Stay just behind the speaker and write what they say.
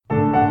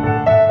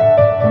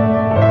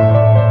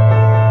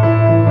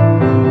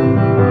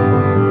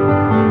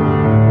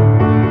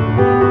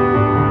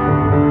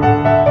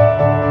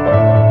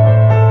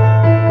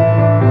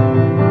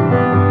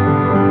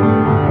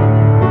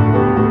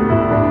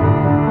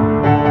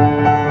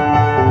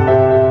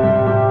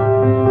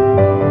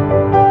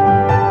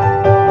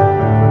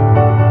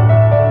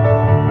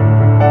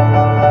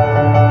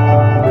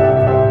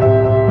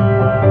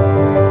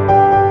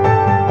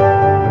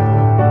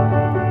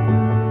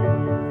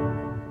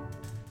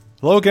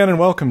Hello again and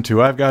welcome to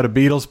I've Got a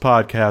Beatles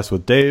podcast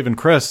with Dave and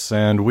Chris,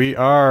 and we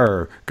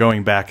are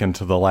going back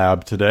into the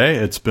lab today.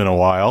 It's been a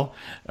while.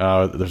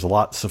 There's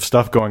lots of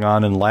stuff going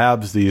on in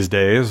labs these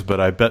days, but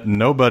I bet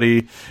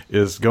nobody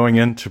is going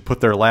in to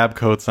put their lab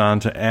coats on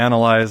to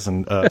analyze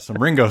some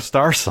Ringo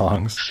Starr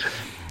songs.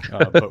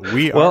 But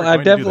we well, are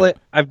I've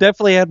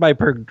definitely had my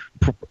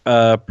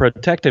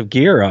protective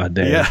gear on,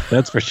 Dave. Yeah.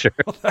 That's for sure.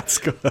 Well, that's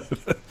good.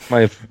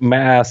 My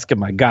mask and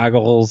my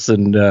goggles,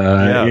 and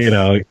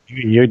Yes.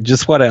 you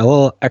just want a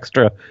little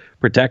extra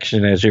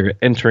protection as you're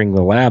entering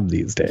the lab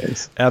these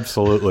days.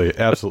 Absolutely,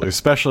 absolutely.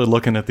 Especially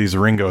looking at these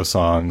Ringo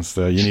songs,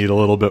 you need a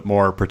little bit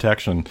more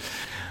protection.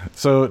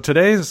 So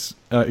today's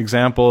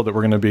example that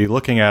we're going to be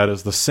looking at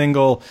is the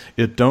single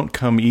 "It Don't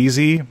Come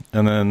Easy,"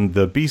 and then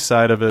the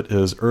B-side of it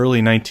is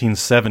early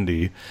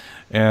 1970.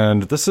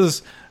 And this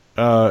is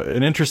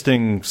an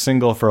interesting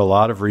single for a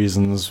lot of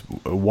reasons.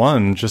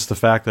 One, just the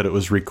fact that it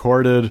was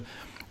recorded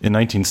in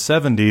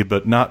 1970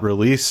 but not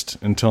released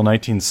until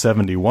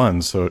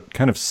 1971, so it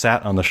kind of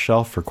sat on the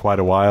shelf for quite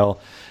a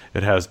while.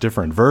 It has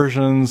different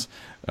versions.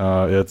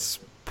 It's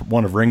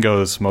one of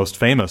Ringo's most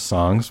famous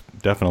songs,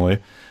 definitely,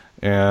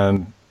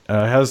 and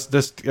has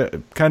this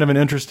kind of an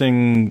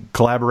interesting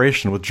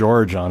collaboration with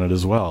George on it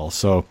as well.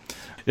 So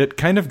it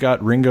kind of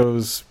got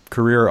Ringo's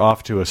career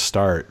off to a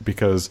start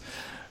because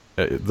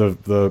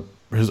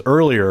his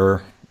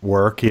earlier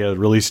work, he had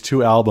released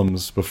 2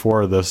 albums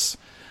before this,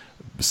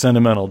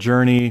 Sentimental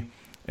Journey,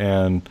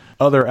 and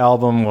other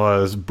album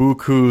was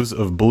Bukus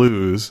of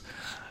Blues,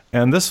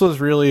 and this was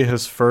really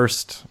his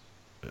first,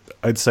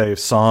 I'd say,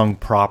 song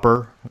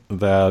proper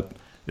that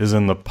is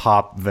in the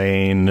pop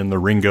vein, in the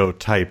Ringo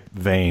type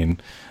vein.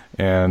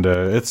 And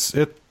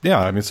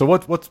so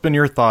what's been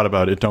your thought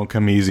about It Don't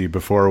Come Easy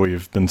before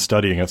we've been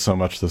studying it so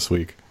much this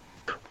week?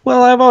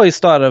 Well, I've always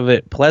thought of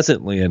it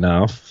pleasantly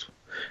enough.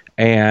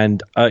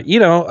 And,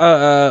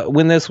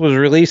 when this was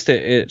released,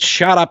 it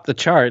shot up the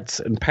charts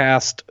and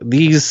passed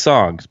these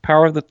songs: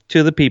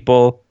 to the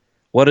People,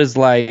 What Is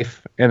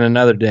Life, and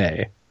Another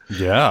Day.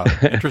 Yeah,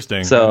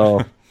 interesting.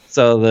 So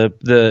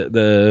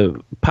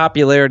the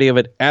popularity of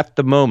it at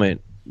the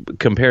moment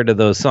compared to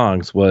those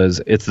songs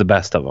it's the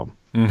best of them.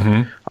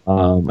 Mm-hmm.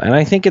 And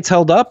I think it's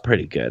held up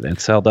pretty good.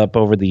 It's held up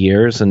over the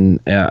years.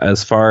 And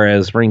as far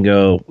as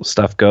Ringo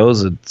stuff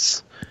goes,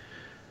 it's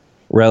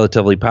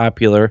relatively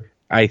popular.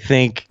 I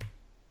think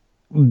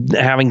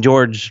having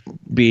George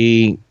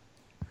be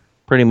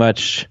pretty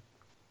much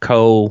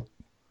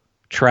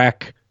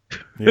co-track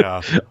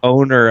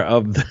owner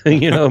of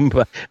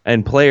the,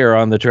 and player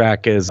on the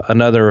track is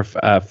another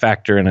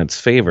factor in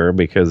its favor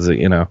because,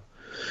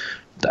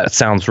 that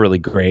sounds really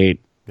great.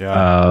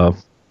 Yeah.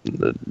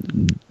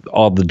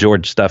 All the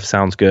George stuff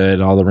sounds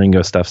good. All the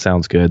Ringo stuff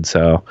sounds good.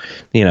 So,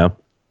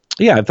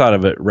 I've thought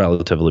of it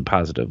relatively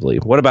positively.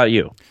 What about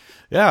you?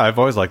 Yeah, I've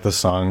always liked this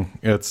song.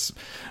 It's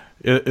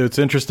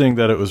interesting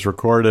that it was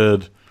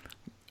recorded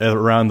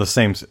around the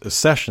same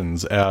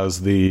sessions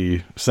as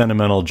the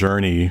Sentimental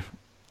Journey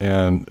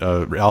and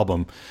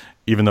album,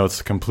 even though it's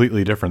a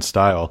completely different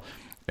style.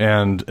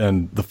 And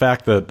the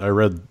fact that I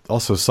read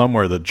also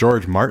somewhere that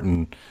George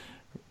Martin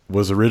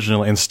was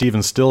originally, and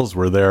Stephen Stills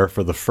were there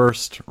for the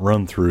first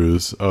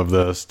run-throughs of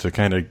this to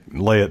kind of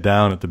lay it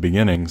down at the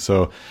beginning.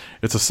 So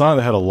it's a song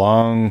that had a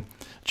long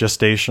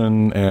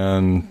gestation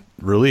and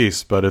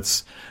release, but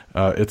it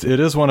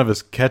is one of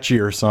his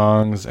catchier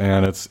songs,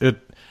 and it's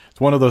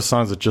one of those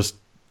songs that just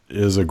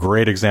is a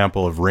great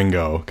example of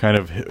Ringo, kind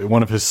of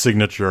one of his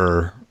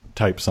signature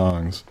type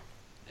songs.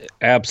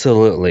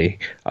 Absolutely.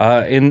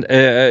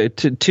 To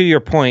your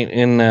point,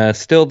 in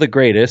Still the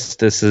Greatest,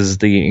 this is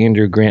the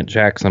Andrew Grant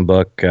Jackson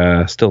book,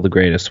 Still the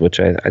Greatest,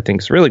 which I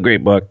think is a really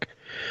great book.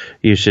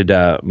 You should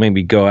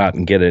maybe go out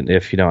and get it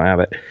if you don't have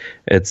it.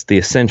 It's the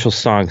essential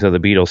songs of the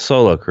Beatles'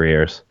 solo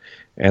careers.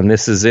 And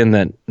this is in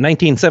the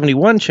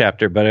 1971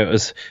 chapter, but it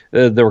was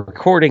the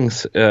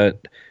recordings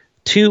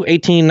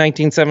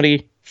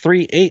 2/18/1970,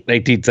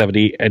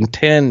 3/8/1970, and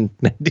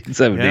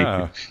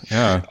 10/1970.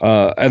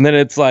 Yeah. And then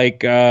it's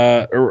like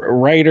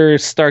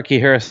writers Starkey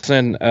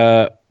Harrison,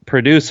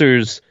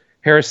 producers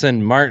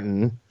Harrison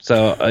Martin.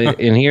 So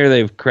in here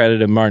they've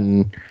credited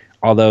Martin,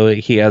 although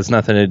he has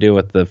nothing to do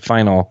with the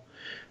final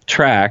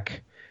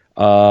track.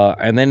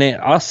 And then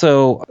it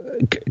also,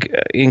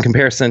 in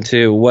comparison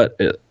to what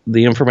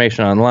the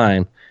information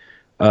online,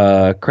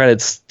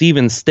 credits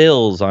Stephen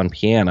Stills on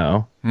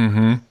piano,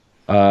 Mm-hmm.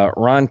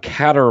 Ron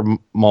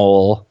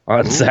Cattermole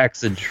on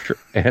sax and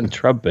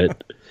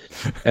trumpet,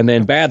 and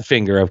then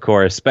Badfinger, of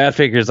course.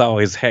 Badfinger's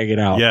always hanging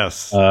out.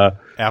 Yes.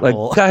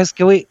 Apple.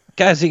 Like,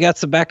 guys, you got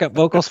some backup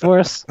vocals for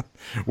us?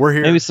 We're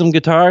here. Maybe some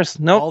guitars?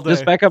 Nope,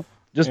 just backup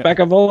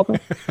vocal.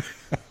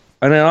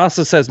 And it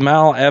also says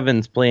Mal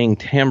Evans playing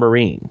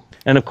tambourine.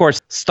 And, of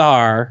course,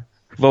 Starr,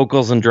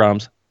 vocals and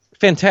drums.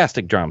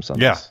 Fantastic drums on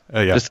this.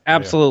 Just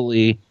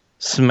absolutely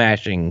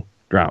smashing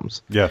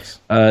drums. Yes.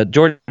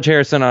 George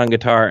Harrison on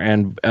guitar,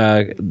 and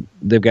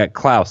they've got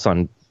Klaus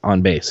on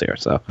bass here.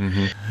 So,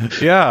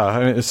 Yeah,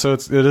 I mean, so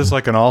it is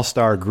like an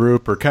all-star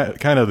group, or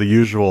kind of the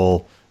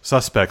usual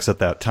suspects at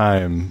that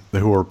time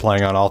who were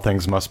playing on All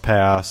Things Must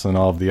Pass and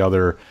all of the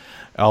other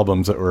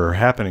albums that were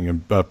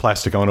happening,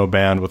 Plastic Ono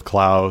Band with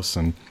Klaus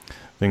and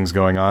things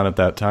going on at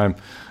that time.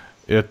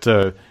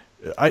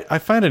 I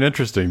find it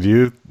interesting. Do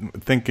you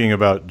thinking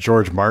about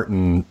George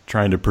Martin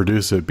trying to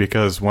produce it?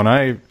 Because when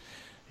I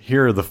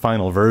hear the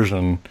final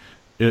version,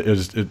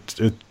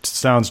 it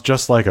sounds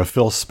just like a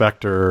Phil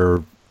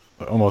Spector,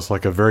 almost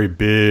like a very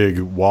big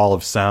wall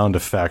of sound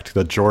effect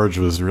that George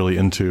was really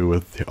into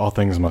with All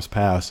Things Must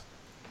Pass.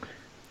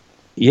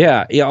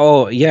 Yeah.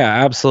 Oh,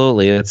 yeah,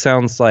 absolutely. It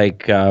sounds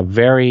like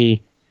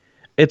very.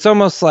 It's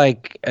almost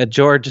like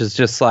George is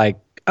just like,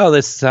 oh,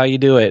 this is how you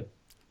do it.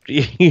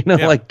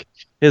 Like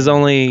his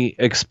only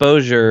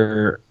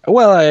exposure.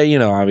 Well,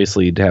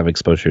 obviously he'd have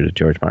exposure to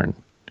George Martin,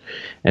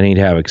 and he'd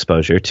have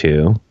exposure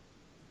to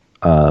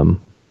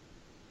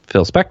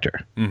Phil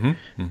Spector,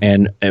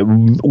 and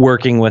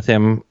working with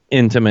him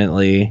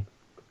intimately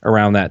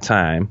around that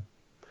time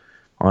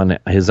on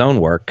his own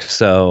work.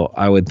 So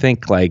I would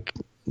think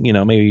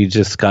maybe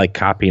just like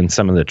copying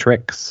some of the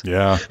tricks.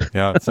 Yeah,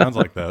 it sounds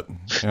like that.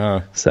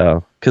 Yeah.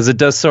 So, because it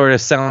does sort of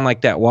sound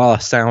like that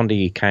Wallace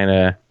Soundy kind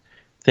of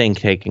thing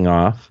taking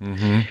off.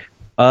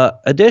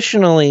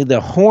 Additionally, the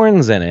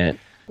horns in it.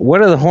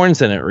 What do the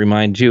horns in it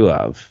remind you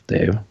of,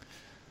 Dave?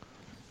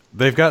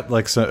 They've got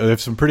they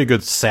have some pretty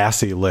good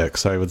sassy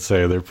licks. I would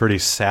say they're pretty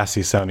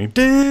sassy sounding.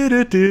 So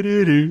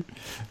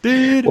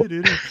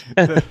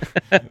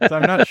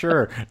I'm not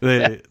sure.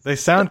 They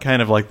sound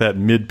kind of like that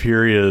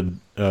mid-period.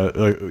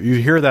 You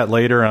hear that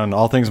later on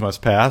All Things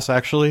Must Pass.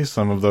 Actually,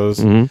 some of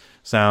those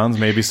sounds,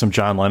 maybe some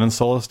John Lennon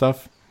solo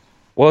stuff.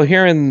 Well,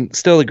 here in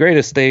Still the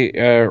Greatest, they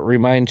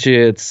remind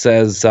you. It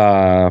says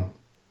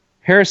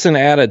Harrison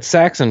added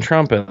sax and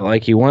trumpet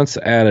like he once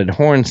added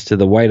horns to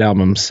the White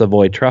Album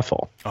Savoy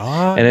Truffle.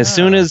 And as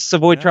soon as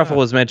Savoy Truffle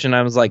was mentioned,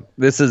 I was like,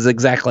 this is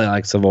exactly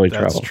like Savoy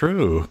Truffle. That's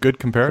true. Good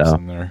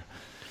comparison there.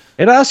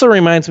 It also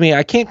reminds me,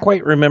 I can't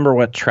quite remember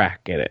what track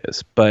it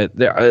is, but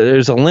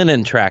there's a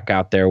Lennon track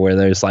out there where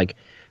there's like,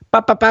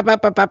 there's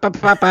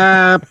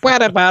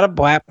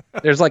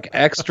like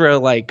extra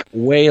like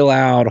way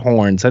loud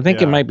horns. I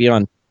think it might be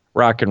on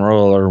Rock and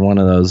Roll or one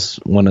of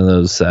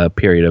those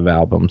period of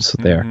albums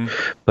there.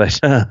 But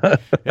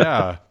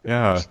yeah,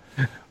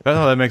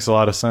 that makes a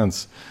lot of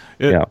sense.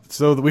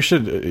 So we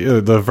should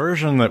the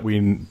version that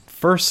we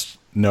first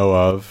know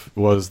of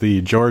was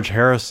the George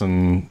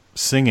Harrison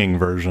singing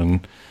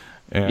version.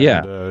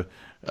 And,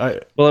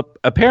 well,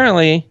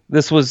 apparently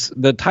this was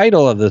the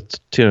title of the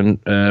tune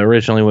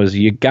originally was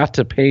 "You Got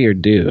to Pay Your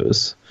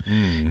Dues,"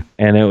 and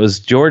it was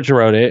George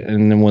wrote it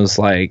and was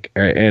like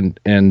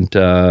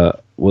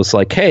was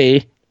like,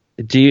 "Hey,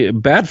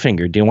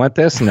 Badfinger, do you want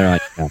this?" And they're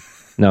like,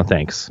 "No,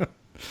 thanks,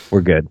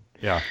 we're good."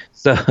 Yeah.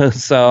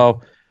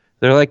 So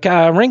they're like,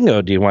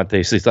 "Ringo, do you want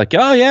this?" He's like,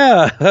 "Oh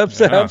yeah,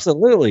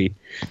 absolutely."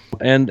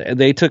 And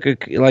they took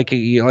like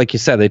you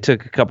said, they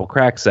took a couple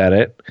cracks at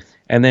it.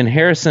 And then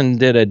Harrison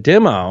did a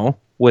demo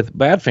with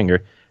Badfinger,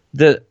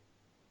 the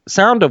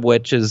sound of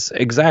which is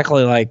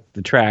exactly like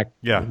the track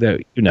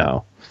that you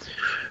know.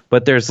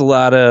 But there's a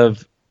lot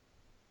of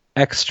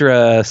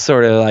extra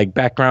sort of like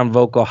background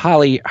vocal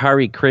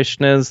Hare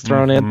Krishna's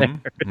thrown in there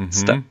and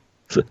stuff.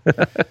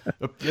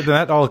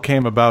 That all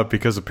came about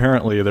because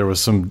apparently there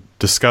was some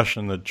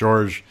discussion that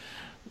George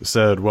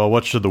said, well,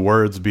 what should the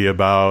words be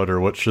about, or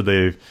what should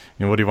they,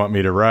 what do you want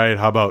me to write?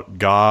 How about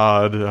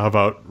God? How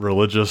about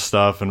religious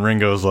stuff? And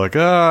Ringo's like,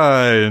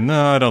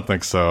 no, I don't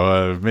think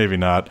so. Maybe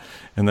not.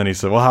 And then he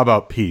said, well, how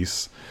about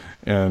peace?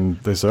 And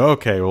they said,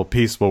 okay, well,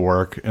 peace will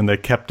work. And they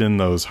kept in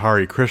those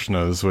Hare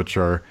Krishnas, which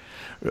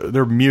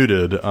they're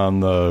muted on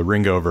the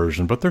Ringo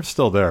version, but they're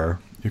still there.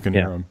 You can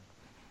hear them.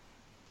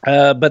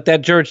 But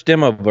that George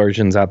demo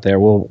version's out there.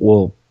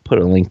 We'll put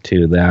a link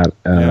to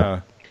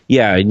that.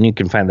 Yeah, and you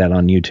can find that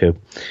on YouTube.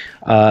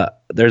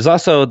 There's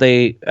also,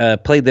 they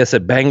played this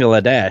at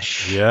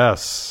Bangladesh.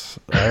 Yes,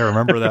 I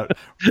remember that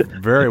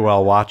very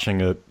well,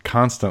 watching it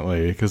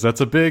constantly, because it's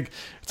a big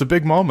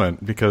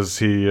moment, because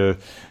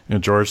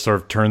George sort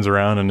of turns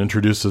around and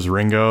introduces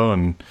Ringo,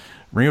 and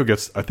Ringo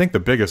gets, I think, the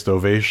biggest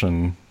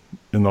ovation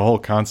in the whole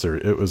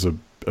concert. It was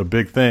a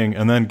big thing,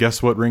 and then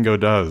guess what Ringo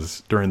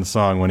does during the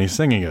song when he's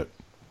singing it?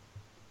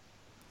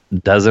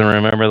 Doesn't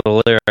remember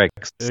the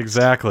lyrics.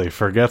 Exactly.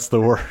 Forgets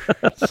the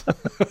words.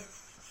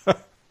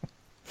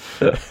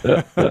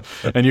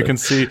 And you can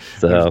see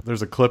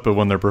there's a clip of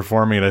when they're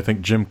performing it. I think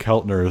Jim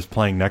Keltner is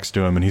playing next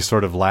to him, and he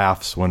sort of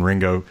laughs when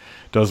Ringo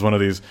does one of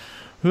these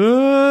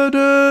growing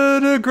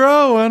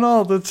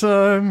all the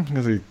time,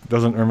 because he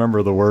doesn't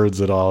remember the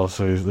words at all.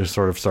 So they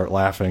sort of start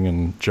laughing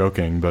and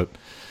joking. But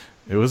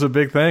it was a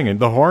big thing, and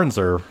the horns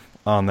are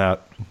on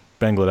that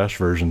Bangladesh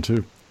version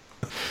too.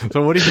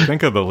 So what do you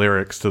think of the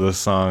lyrics to this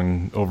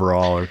song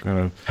overall? Or kind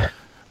of,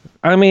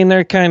 I mean,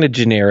 they're kind of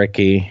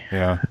generic-y.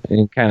 Yeah.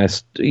 And kind of,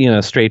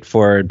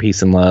 straightforward,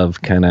 peace and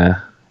love, kind of,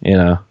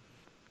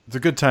 It's a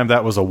good time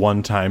that was a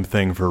one-time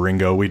thing for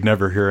Ringo. We'd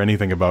never hear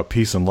anything about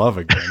peace and love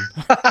again.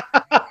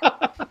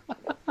 That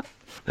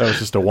was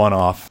just a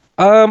one-off.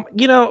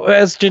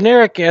 As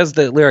generic as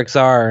the lyrics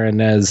are,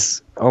 and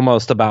as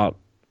almost about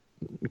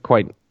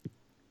quite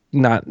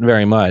not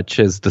very much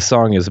as the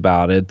song is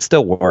about, it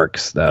still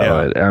works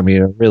though. Yeah. I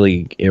mean, it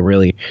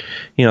really,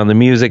 the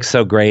music's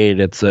so great.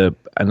 It's a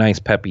nice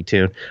peppy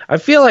tune. I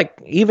feel like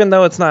even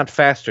though it's not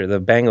faster,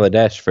 the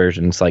Bangladesh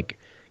version's like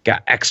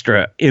got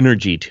extra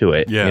energy to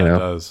it. Yeah, it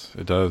does.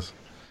 It does.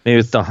 Maybe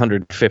it's the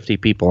 150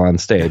 people on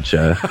stage.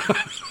 I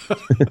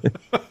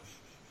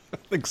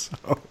think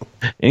so.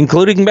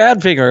 Including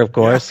Badfinger, of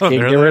course. Yeah,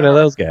 Can't get rid of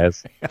those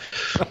guys.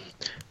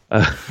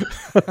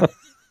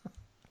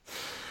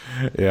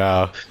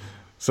 Yeah.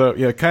 So,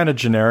 yeah, kind of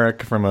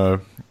generic from a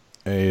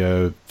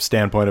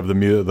standpoint of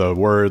the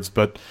words,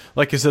 but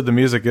like you said, the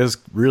music is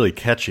really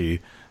catchy,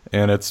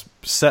 and it's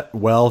set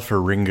well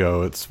for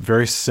Ringo. It's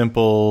very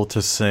simple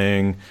to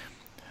sing,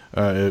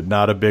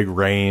 not a big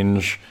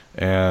range,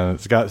 and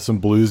it's got some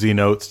bluesy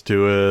notes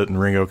to it, and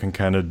Ringo can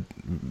kind of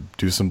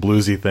do some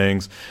bluesy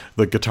things.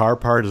 The guitar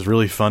part is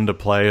really fun to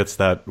play. It's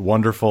that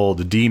wonderful,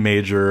 the D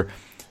major,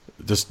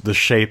 just the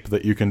shape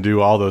that you can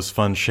do all those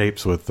fun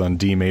shapes with on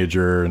D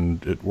major,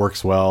 and it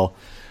works well.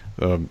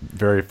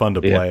 Very fun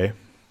to play. Yeah.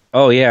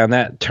 Oh yeah, and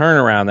that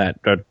turnaround, that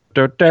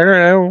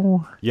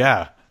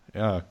yeah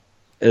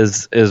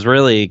is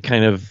really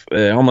kind of,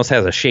 it almost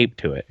has a shape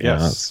to it.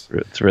 Yes,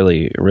 it's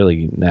really,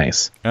 really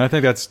nice. And I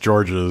think that's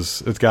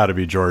George's. It's got to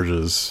be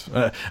George's.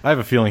 I have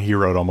a feeling he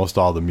wrote almost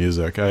all the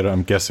music.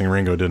 I'm guessing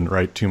Ringo didn't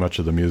write too much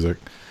of the music.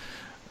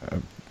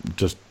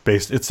 Just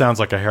based, it sounds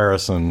like a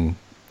Harrison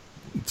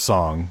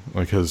song,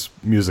 like his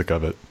music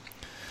of it.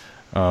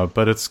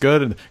 But it's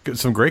good.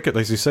 Some great,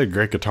 as you said,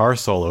 great guitar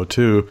solo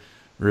too.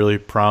 Really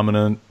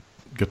prominent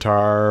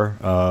guitar.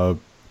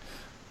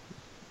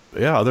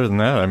 Yeah, other than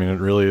that, I mean,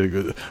 it really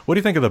good. What do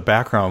you think of the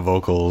background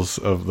vocals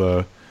of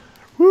the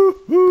woo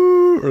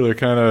woo, or the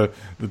kind of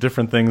the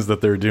different things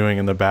that they're doing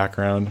in the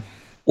background?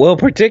 Well,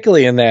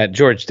 particularly in that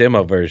George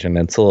demo version,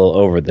 it's a little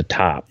over the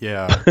top.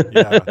 Yeah.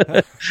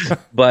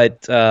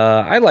 But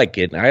I like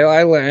it.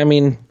 I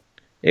mean,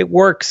 it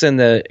works in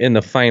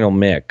the final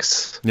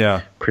mix.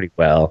 Yeah, pretty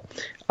well.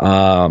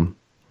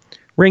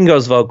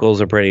 Ringo's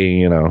vocals are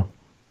pretty,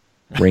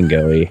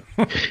 Ringo-y.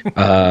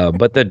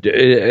 But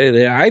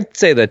I'd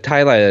say the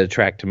highlight of the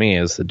track to me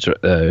is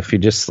if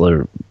you're just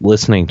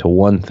listening to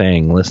one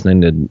thing,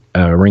 listening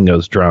to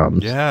Ringo's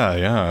drums.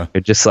 Yeah.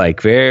 They're just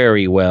like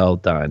very well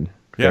done.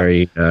 Yeah.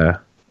 Very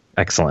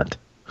excellent.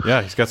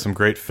 Yeah, he's got some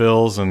great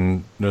fills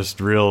and just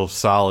real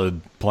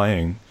solid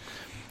playing.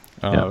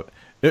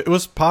 It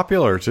was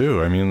popular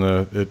too. I mean,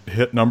 it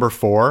hit number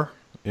 4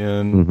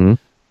 in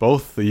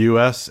both the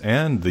U.S.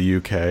 and the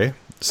U.K.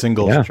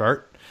 singles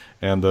chart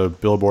and the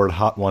Billboard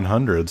Hot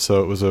 100.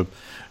 So it was a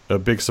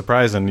big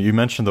surprise. And you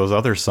mentioned those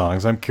other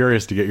songs. I'm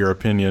curious to get your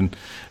opinion.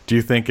 Do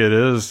you think it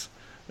is?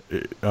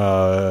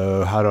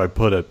 How do I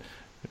put it?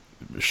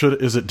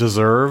 Is it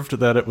deserved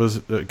that it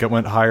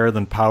went higher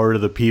than Power to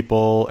the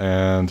People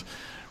and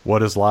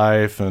What Is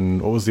Life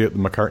and what was the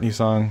McCartney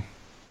song?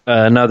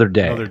 Another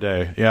Day. Another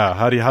Day. Yeah.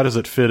 How does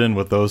it fit in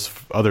with those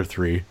other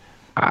 3?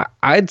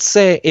 I'd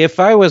say if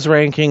I was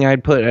ranking,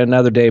 I'd put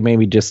Another Day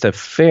maybe just a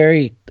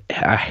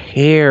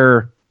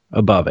hair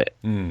above it,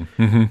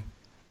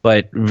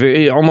 but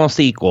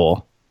almost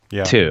equal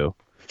too.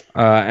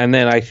 And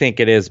then I think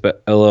it is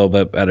a little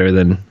bit better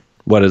than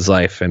What Is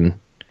Life, and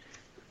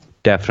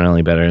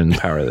definitely better than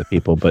Power of the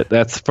People. But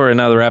that's for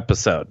another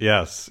episode.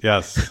 Yes.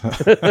 Yeah.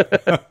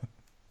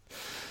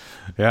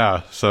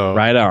 So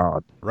right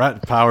on.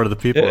 Right, Power to the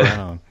People. Right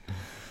on.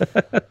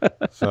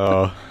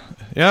 So,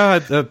 yeah,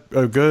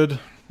 a good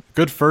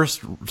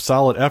first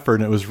solid effort,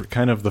 and it was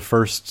kind of the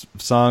first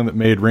song that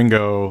made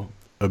Ringo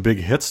a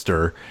big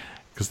hitster,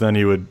 because then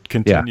he would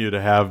continue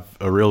to have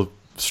a real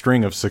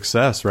string of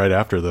success right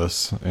after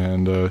this,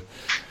 and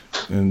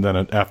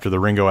then after the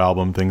Ringo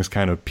album, things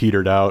kind of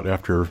petered out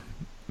after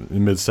the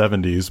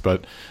mid-70s,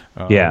 but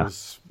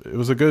it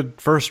was a good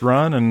first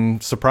run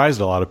and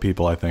surprised a lot of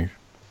people, I think.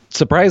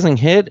 Surprising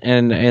hit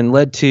and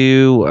led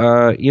to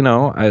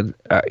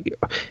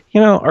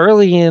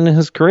early in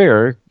his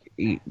career,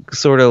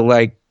 sort of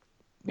like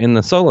in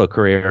the solo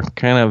career,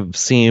 kind of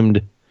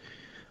seemed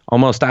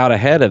almost out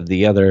ahead of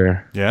the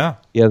other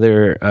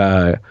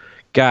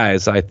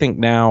guys. I think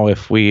now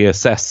if we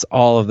assess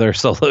all of their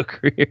solo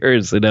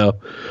careers,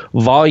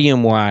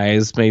 volume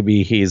wise,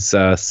 maybe he's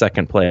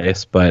second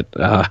place, but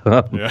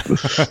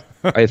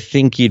I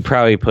think you'd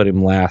probably put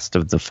him last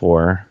of the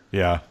 4.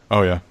 Yeah.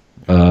 Oh yeah.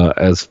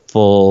 As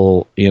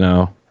full,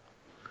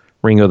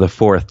 Ringo the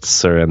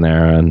Fourths are in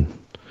there, and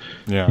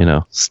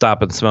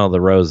Stop and Smell the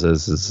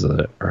Roses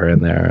are in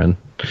there,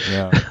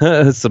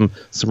 and some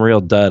real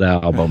dud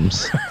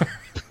albums,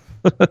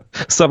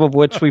 some of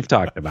which we've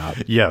talked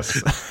about. Yes,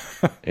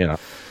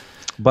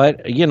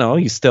 but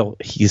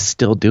he's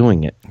still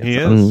doing it. He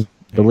is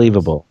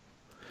unbelievable.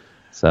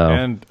 So,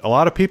 and a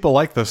lot of people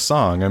like this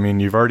song. I mean,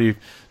 you've already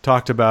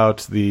talked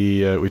about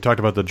we talked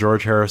about the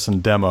George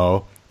Harrison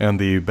demo and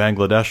the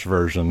Bangladesh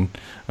version,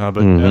 but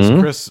as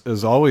Chris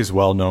is always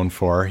well known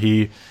for,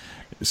 he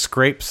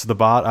scrapes the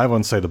bottom. I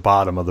wouldn't say the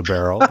bottom of the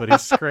barrel, but he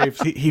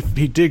scrapes.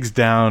 He digs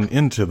down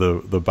into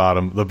the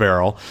bottom, the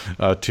barrel,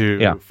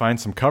 to find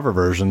some cover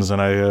versions.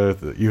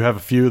 And you have a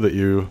few that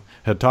you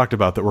had talked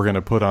about that we're going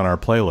to put on our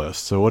playlist.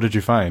 So what did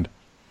you find?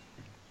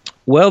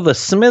 Well, the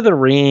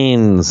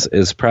Smithereens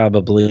is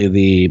probably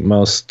the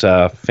most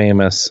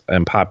famous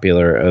and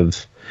popular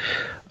of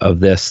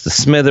this. The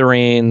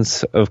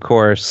Smithereens, of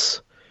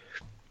course,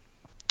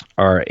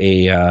 are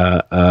a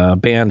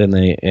band in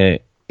the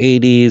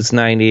 80s,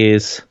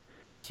 90s.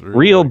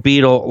 Real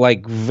Beatle,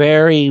 like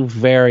very,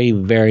 very,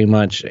 very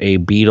much a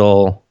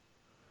Beatle.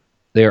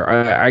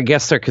 I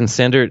guess they're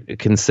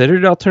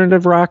considered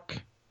alternative rock.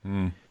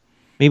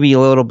 Maybe a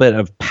little bit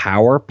of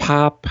power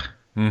pop.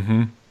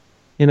 Mm-hmm.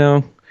 You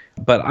know?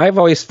 But I've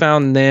always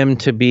found them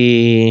to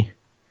be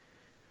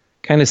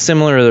kind of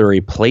similar to the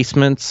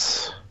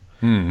Replacements.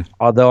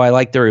 Although I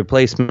like the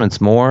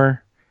Replacements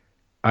more.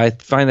 I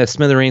find the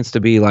Smithereens to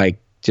be like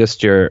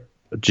just your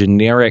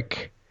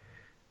generic,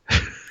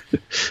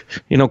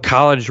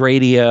 college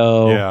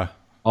radio,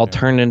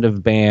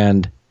 alternative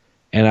band.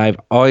 And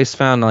I've always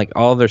found like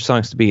all their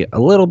songs to be a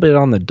little bit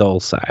on the dull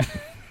side.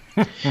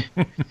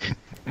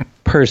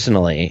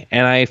 Personally,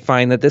 and I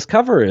find that this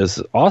cover is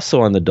also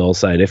on the dull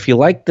side. If you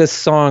like this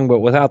song but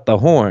without the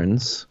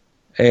horns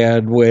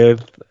and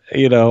with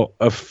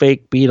a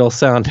fake Beatle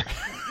sound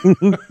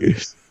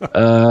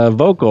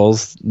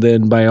vocals,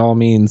 then by all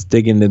means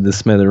dig into the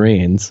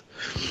Smithereens.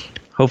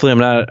 Hopefully I'm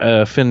not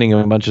offending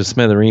a bunch of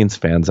Smithereens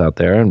fans out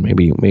there, and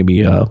maybe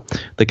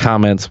the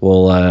comments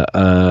will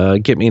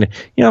get me to,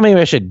 maybe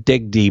I should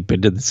dig deep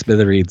into the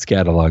Smithereens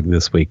catalog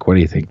this week. What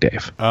do you think,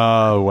 Dave?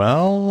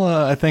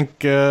 I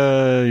think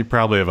you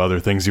probably have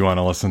other things you want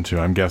to listen to,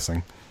 I'm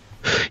guessing.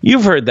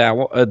 You've heard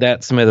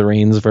that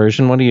Smithereens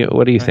version. What do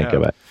you think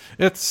of it?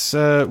 It's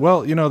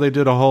they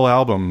did a whole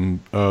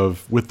album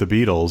with the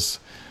Beatles.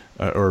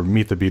 Or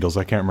Meet the Beatles,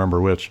 I can't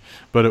remember which,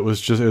 but it was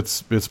just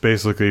it's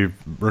basically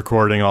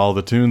recording all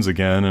the tunes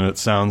again, and it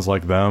sounds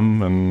like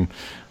them, and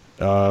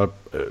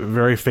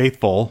very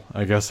faithful,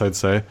 I guess I'd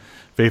say,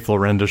 faithful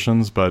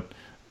renditions. But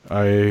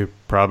I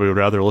probably would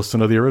rather listen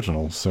to the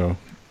originals. So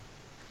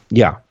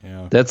yeah.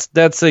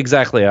 That's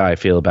exactly how I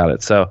feel about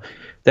it. So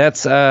that's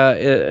so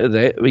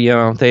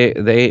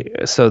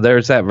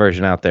there's that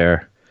version out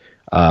there.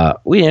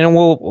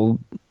 We'll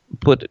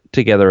put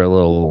together a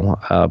little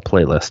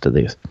playlist of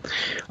these.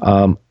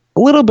 A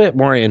little bit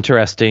more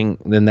interesting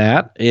than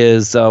that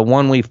is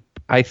one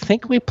I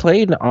think we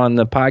played on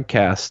the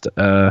podcast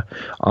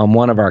on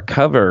one of our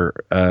cover,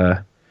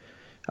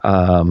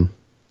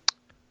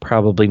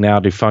 probably now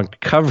defunct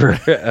cover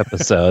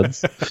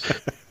episodes.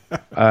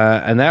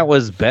 And that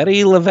was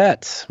Betty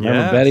LaVette.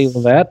 Remember Betty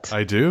LaVette?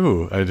 I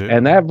do.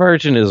 And that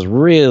version is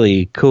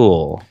really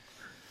cool.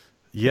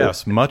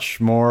 Yes, much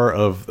more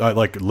of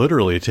like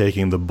literally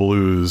taking the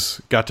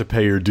blues, got to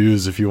pay your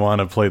dues if you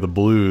want to play the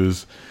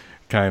blues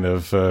kind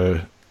of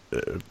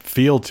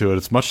feel to it.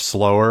 It's much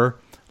slower,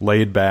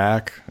 laid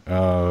back,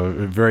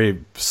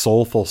 very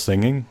soulful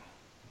singing.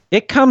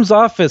 It comes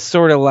off as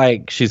sort of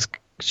like she's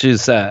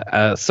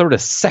sort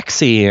of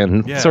sexy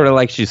and sort of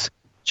like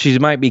she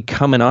might be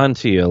coming on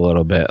to you a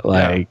little bit,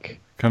 like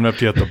coming up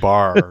to you at the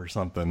bar or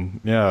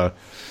something. Yeah,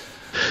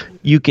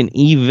 you can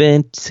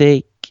even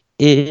take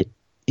it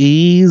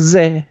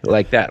easy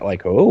like that,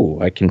 like,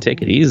 oh, I can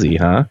take it easy,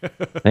 huh?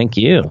 Thank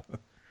you.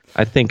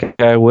 I think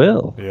I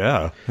will.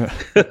 Yeah.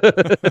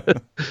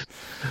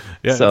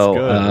 Yeah,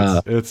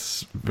 so, it's good.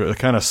 It's a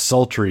kind of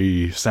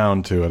sultry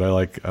sound to it. I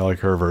like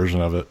her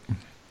version of it.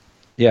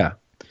 Yeah.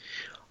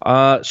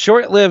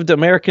 Short-lived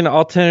American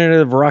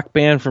alternative rock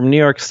band from New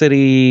York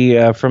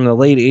City from the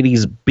late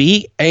 80s,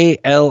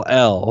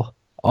 BALL,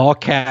 all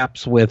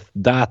caps with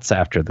dots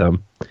after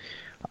them.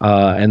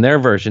 And their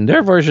version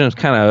is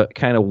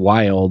kind of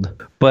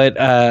wild, but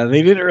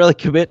they didn't really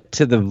commit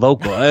to the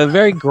vocal.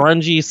 Very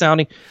grungy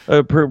sounding,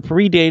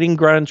 predating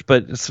grunge,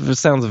 but it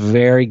sounds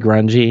very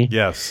grungy.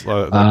 Yes,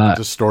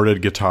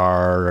 distorted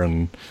guitar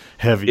and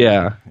heavy.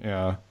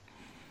 Yeah.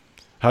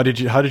 How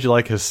did you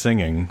like his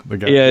singing? The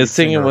guy, his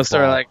singing was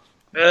sort of like,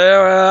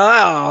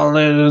 now.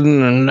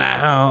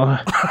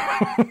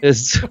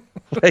 It's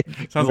like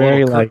sounds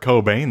very a little Kurt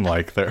Cobain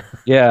like there.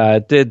 Yeah,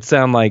 it did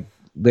sound like.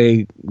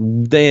 We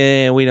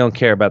don't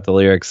care about the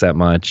lyrics that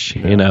much,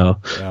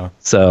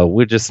 so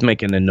we're just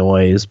making a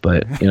noise,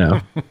 but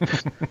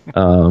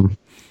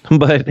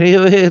but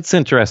it's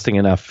interesting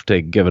enough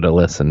to give it a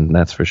listen,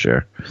 that's for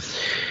sure.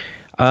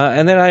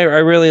 And then I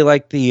really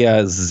like the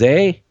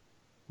Zé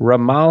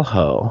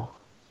Ramalho,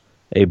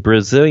 a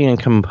Brazilian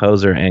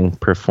composer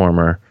and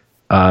performer.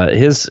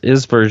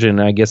 His version,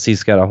 I guess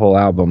he's got a whole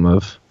album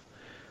of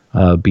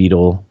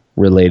Beatle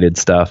related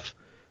stuff.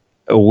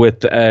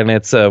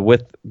 It's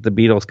with the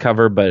Beatles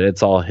cover, but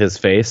it's all his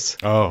face.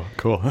 Oh,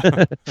 cool.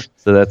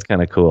 So that's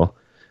kind of cool.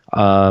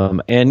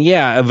 And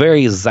a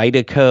very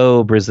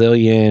Zydeco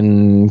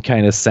Brazilian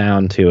kind of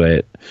sound to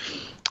it.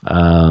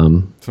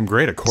 Some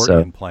great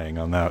accordion playing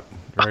on that.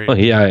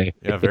 Very,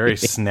 very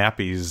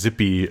snappy,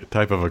 zippy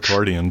type of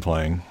accordion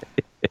playing.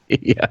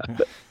 Yeah.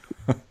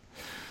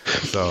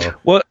 So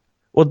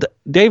Well,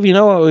 Dave, you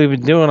know what we've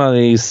been doing on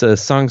these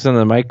songs on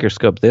the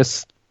Microscope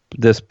this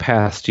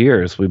past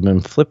years? We've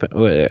been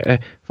flipping.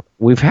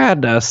 We've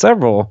had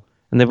several,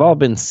 and they've all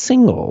been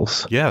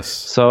singles. Yes.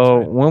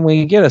 So when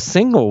we get a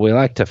single, we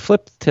like to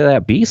flip to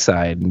that B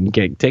side and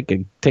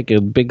take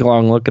a big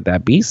long look at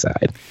that B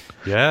side.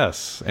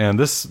 Yes, and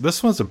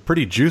this one's a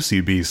pretty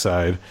juicy B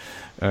side.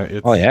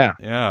 Oh yeah,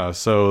 yeah.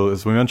 So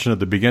as we mentioned at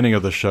the beginning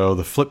of the show,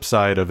 the flip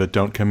side of "It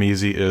Don't Come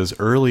Easy" is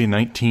early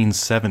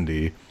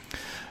 1970.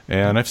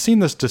 And I've seen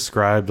this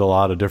described a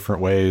lot of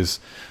different ways.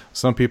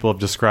 Some people have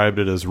described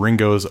it as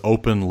Ringo's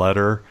open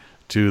letter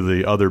to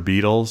the other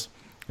Beatles.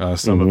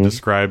 Some have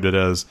described it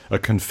as a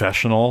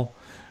confessional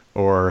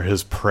or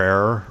his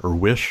prayer or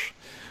wish.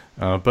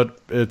 But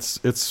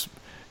it's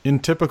in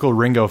typical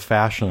Ringo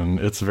fashion.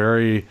 It's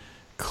very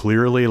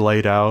clearly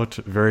laid out,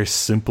 very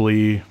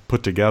simply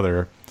put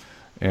together,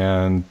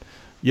 and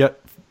yet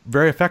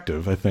very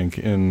effective, I think,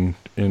 in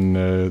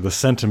the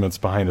sentiments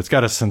behind it. It's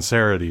got a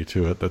sincerity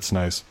to it that's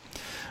nice.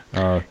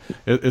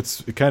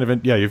 It's kind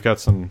of, you've got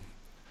something.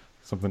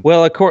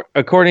 Well,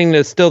 according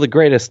to Still the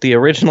Greatest, the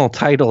original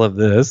title of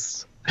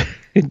this,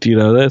 do you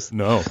know this?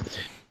 No.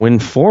 When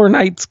Four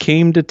Knights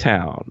Came to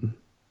Town.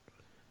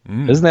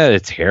 Isn't that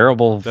a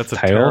terrible title? That's a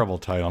terrible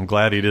title. I'm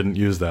glad he didn't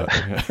use that.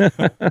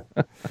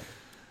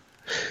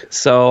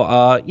 So,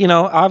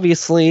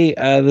 obviously,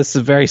 this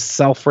is very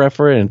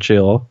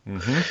self-referential,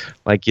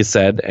 like you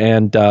said.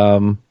 And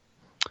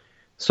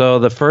so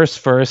the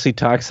first verse, he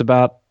talks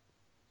about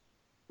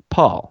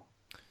Paul.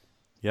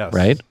 Yes.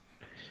 Right?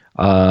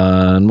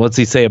 And what's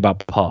he say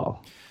about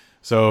Paul?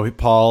 So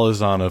Paul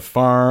is on a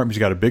farm. He's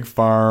got a big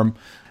farm,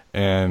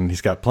 and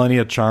he's got plenty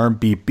of charm.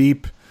 Beep,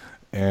 beep.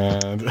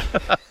 And boy.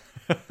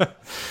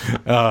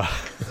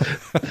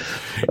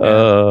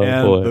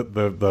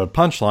 The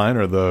punchline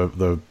or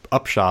the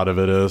upshot of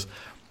it is,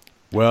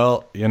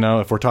 well,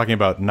 if we're talking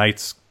about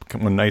knights,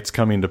 when knights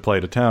coming to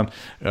play to town,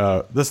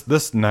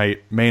 this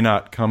knight may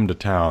not come to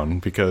town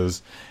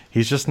because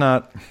he's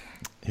not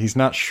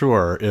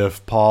sure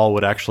if Paul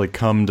would actually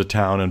come to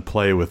town and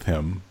play with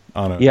him.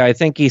 Yeah, I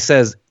think he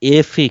says,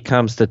 if he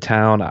comes to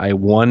town, I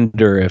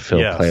wonder if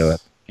he'll play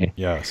with me.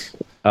 Yes.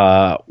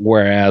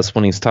 Whereas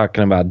when he's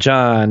talking about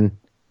John,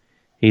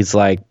 he's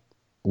like,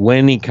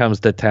 when he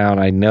comes to town,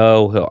 I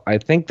know I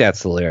think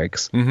that's the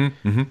lyrics.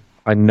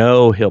 I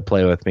know he'll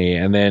play with me.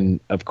 And then,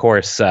 of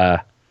course,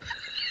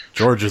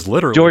 George is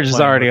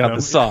already on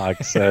the song.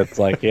 So it's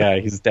like, yeah,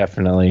 he's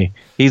barely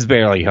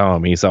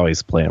home. He's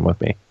always playing with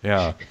me.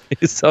 Yeah.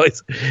 He's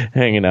always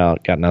hanging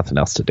out, got nothing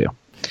else to do.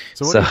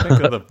 So what do you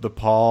think of the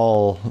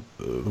Paul,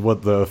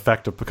 what the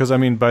effect of, because I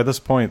mean, by this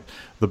point,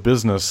 the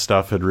business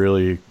stuff had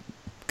really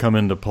come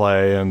into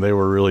play and they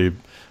were really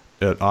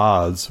at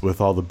odds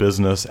with all the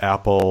business,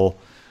 Apple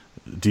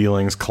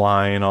dealings,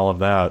 Klein, all of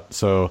that.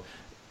 So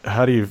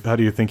how do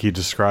you think he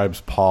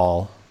describes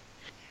Paul?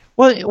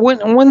 Well,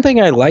 one thing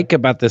I like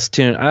about this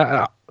tune,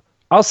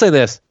 I'll say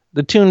this,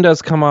 the tune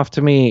does come off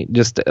to me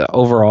just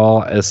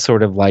overall as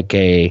sort of like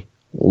a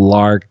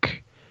lark.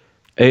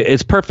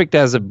 It's perfect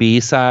as a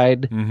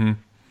B-side.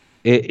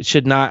 It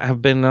should not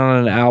have been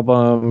on an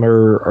album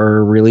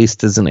or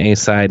released as an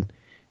A-side,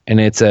 and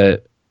it's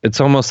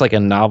almost like a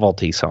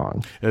novelty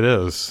song. It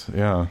is,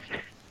 yeah.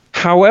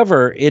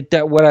 However,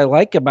 what I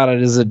like about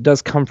it is it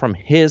does come from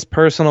his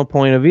personal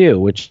point of view,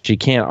 which you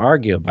can't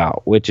argue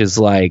about, which is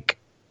like,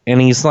 and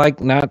he's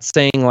like not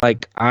saying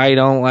like, I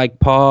don't like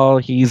Paul,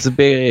 he's a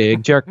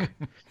big jerk.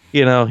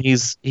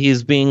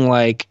 He's being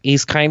like,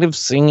 he's kind of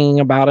singing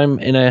about him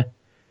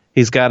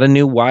he's got a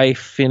new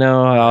wife, he's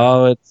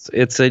got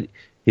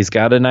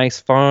a nice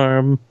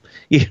farm.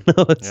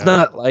 It's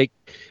not like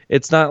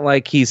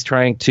he's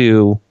trying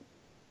to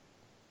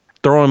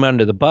throw him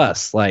under the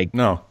bus. Like,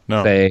 no.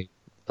 Say,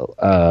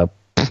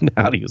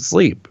 how do you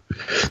sleep?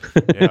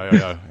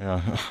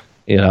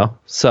 Yeah.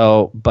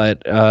 So,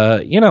 but,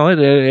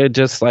 it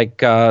just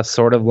like,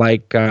 sort of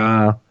like,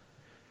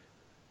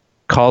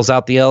 calls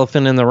out the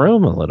elephant in the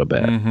room a little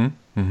bit.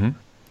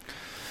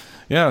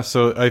 Yeah,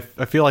 so I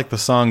feel like the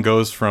song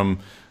goes from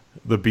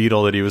the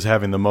Beatle that he was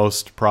having the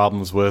most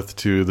problems with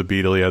to the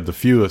Beatle he had the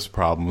fewest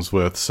problems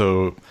with.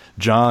 So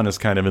John is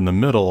kind of in the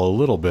middle a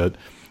little bit.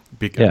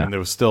 Because I mean, there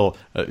was still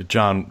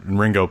John and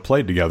Ringo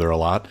played together a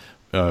lot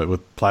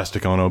with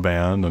Plastic Ono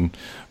Band and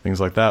things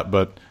like that.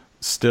 But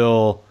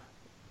still,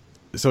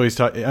 so he's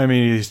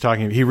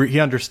talking. He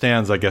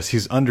understands. I guess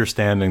he's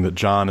understanding that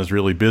John is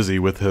really busy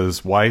with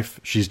his wife.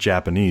 She's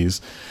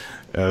Japanese,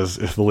 as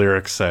if the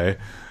lyrics say.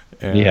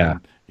 And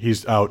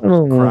he's out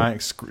crying.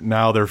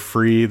 Now they're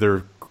free.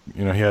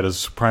 He had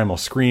his primal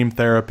scream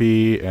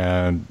therapy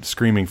and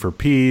screaming for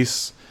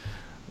peace.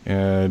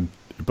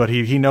 But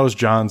he knows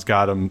John's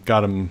got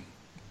him.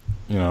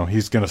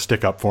 He's going to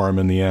stick up for him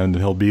in the end,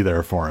 and he'll be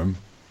there for him.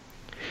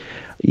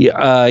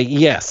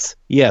 Yes.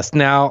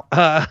 Now,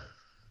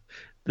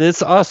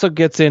 this also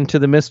gets into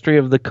the mystery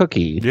of the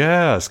cookie.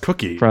 Yes,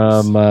 cookies.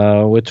 From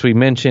which we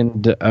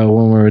mentioned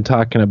when we were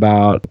talking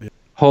about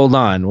Hold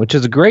On, which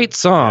is a great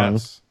song.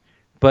 Yes.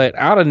 But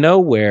out of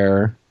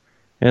nowhere,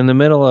 in the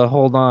middle of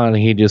Hold On,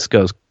 he just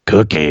goes,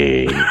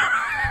 cookie.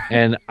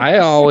 And I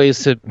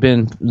always have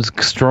been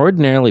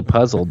extraordinarily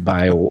puzzled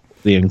by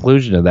the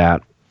inclusion of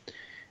that.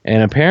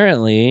 And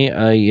apparently,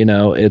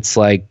 it's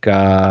like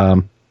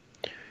John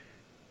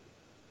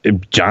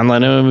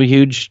Lennon was a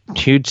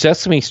huge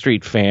Sesame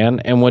Street fan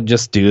and would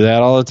just do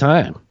that all the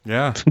time.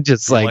 Yeah.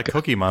 Just like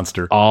Cookie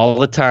Monster. All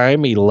the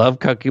time. He loved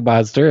Cookie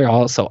Monster.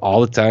 Also,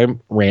 all the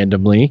time,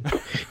 randomly,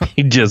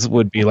 he just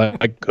would be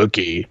like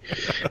Cookie.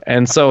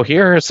 And so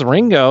here's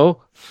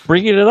Ringo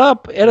bringing it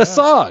up in a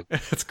song.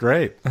 It's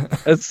great.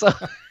 It's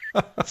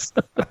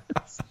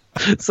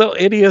so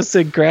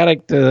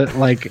idiosyncratic to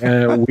like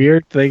a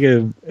weird thing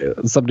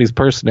of somebody's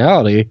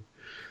personality.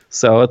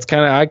 So it's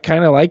I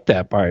kind of like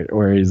that part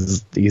where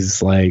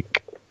he's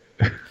like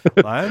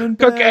lying in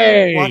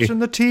bed, watching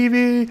the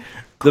TV.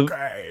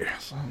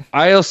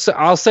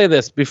 I'll say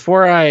this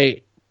before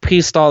I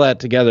pieced all that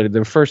together.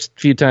 The first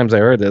few times I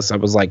heard this, I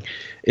was like,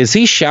 "Is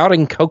he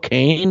shouting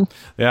cocaine?"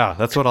 Yeah,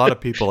 that's what a lot of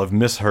people have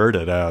misheard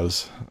it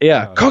as.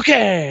 Yeah,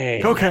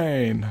 cocaine.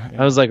 Cocaine.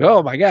 I was like,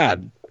 "Oh my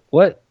god,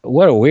 what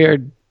a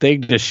weird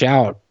thing to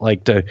shout,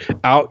 like to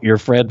out your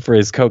friend for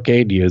his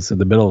cocaine use in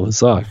the middle of a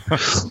song."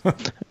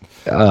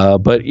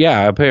 But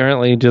yeah,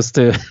 apparently just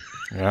to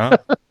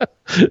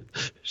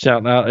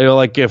shouting out,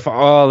 like if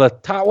all the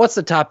top, what's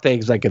the top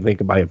things I can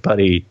think of my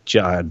buddy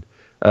John?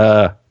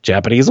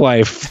 Japanese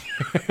wife.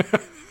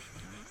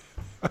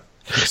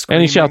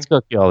 And he shouts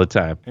cookie all the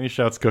time. And he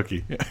shouts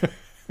cookie.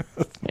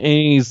 And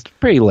he's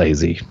pretty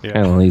lazy.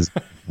 Yeah. He's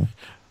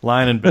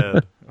lying in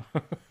bed.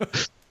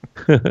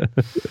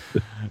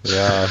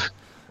 Yeah.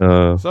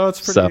 So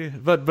it's pretty,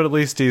 but at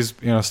least he's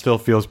still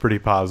feels pretty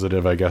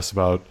positive, I guess,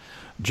 about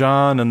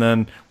John. And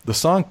then the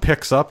song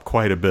picks up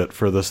quite a bit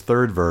for this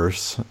third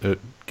verse. It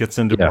gets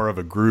into more of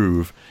a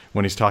groove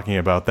when he's talking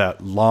about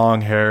that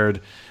long-haired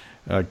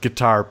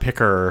guitar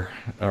picker,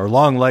 or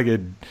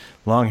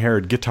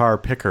long-haired guitar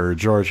picker,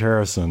 George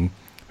Harrison,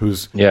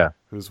 whose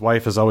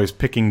wife is always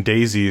picking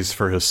daisies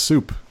for his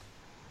soup.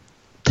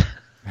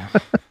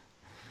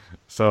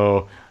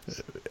 So,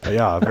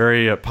 yeah, a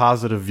very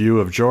positive view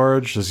of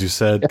George, as you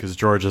said, because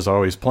George is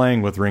always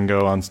playing with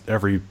Ringo on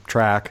every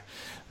track.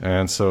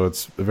 And so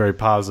it's a very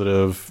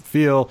positive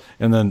feel.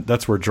 And then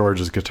that's where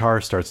George's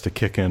guitar starts to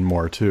kick in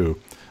more, too.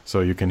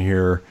 So you can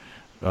hear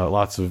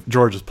lots of...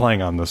 George is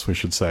playing on this, we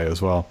should say,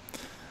 as well.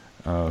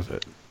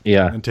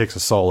 And takes a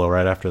solo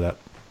right after that.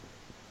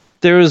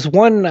 There was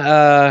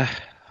a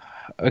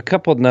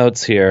couple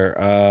notes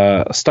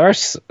here. Starr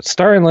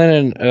and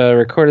Lennon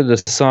recorded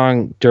this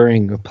song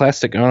during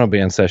Plastic Ono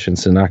Band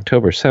sessions in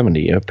October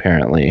 70,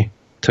 apparently.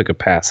 Took a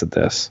pass at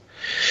this.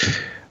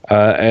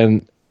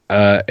 And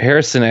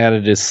Harrison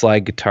added his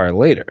slide guitar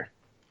later.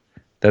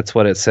 That's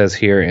what it says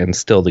here in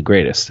Still the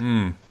Greatest.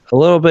 A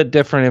little bit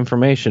different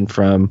information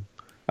from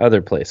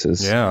other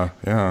places. Yeah.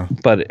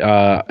 But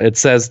it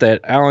says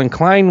that Alan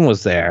Klein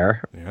was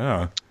there.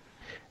 Yeah.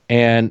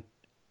 And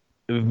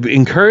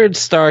encouraged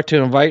Starr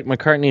to invite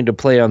McCartney to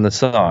play on the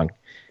song.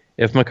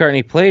 If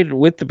McCartney played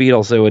with the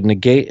Beatles, it would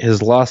negate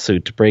his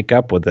lawsuit to break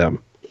up with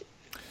them.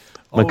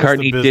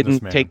 McCartney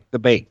didn't take the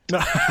bait.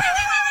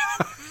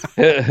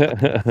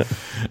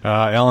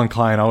 Alan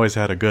Klein always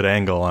had a good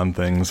angle on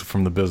things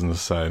from the business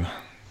side.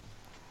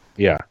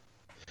 Yeah.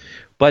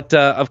 But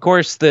of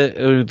course,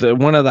 the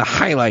one of the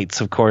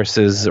highlights, of course,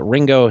 is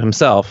Ringo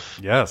himself.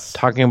 Yes,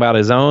 talking about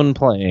his own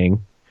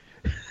playing.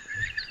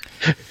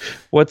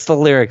 What's the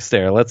lyrics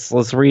there?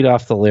 Let's read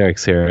off the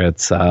lyrics here.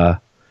 It's I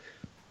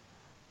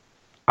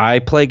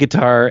play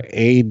guitar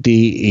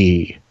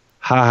ADE.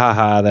 Ha ha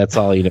ha. That's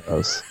all he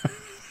knows.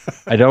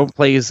 I don't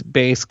play his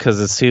bass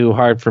because it's too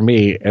hard for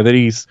me. And then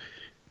he's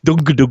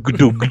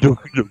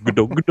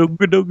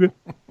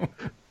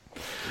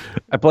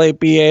I play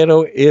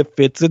piano if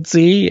it's in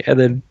C, and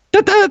then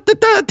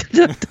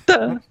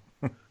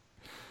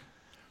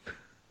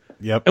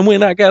Yep. And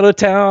when I go to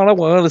town, I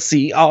want to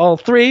see all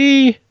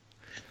three.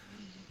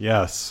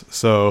 Yes.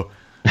 So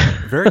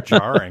very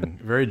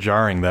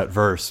jarring that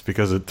verse,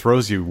 because it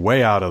throws you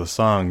way out of the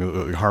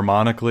song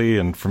harmonically,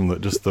 and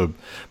from just the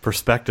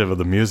perspective of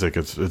the music,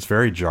 it's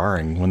very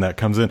jarring when that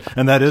comes in.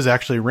 And that is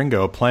actually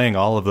Ringo playing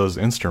all of those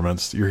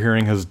instruments. You're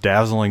hearing his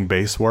dazzling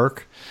bass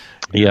work.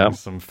 Yeah,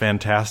 some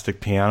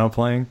fantastic piano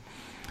playing.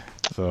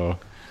 So,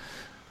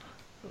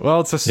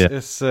 well,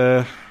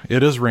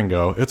 it is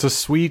Ringo. It's a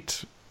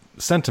sweet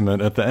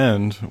sentiment at the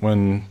end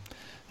when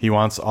he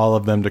wants all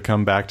of them to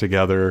come back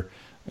together,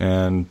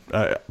 and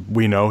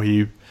we know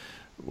he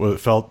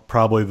felt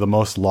probably the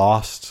most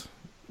lost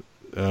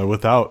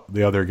without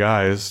the other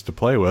guys to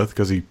play with,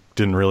 because he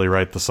didn't really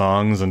write the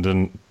songs and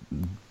didn't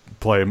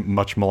play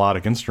much of a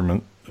melodic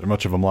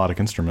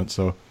instrument.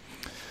 So.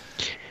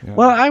 Yeah.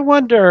 Well, I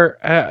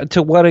wonder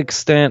to what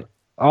extent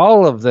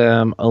all of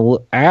them,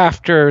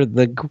 after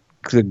the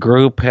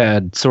group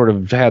had sort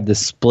of had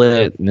this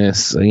split and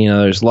this,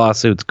 there's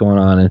lawsuits going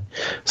on and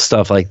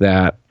stuff like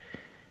that,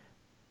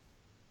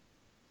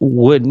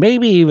 would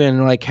maybe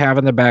even like have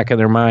in the back of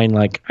their mind,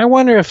 like, I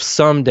wonder if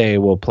someday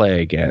we'll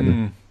play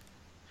again.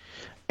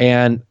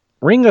 And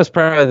Ringo's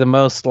probably the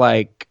most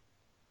like,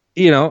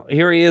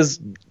 here he is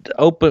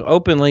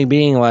openly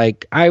being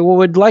like, I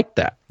would like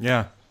that.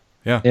 Yeah.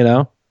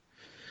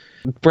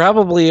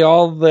 Probably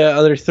all the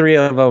other three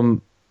of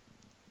them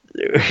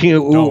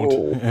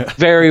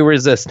very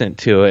resistant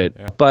to it.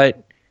 Yeah.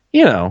 But,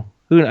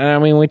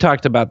 we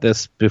talked about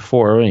this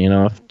before,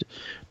 if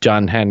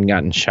John hadn't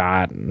gotten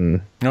shot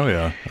and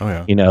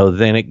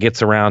then it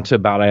gets around to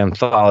about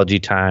anthology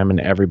time and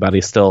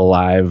everybody's still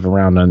alive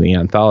around on the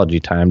anthology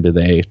time. Do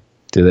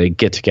they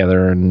get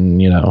together and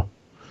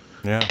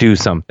do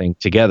something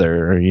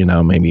together,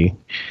 or maybe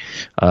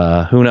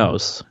who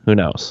knows?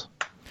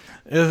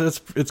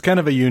 It's kind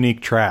of a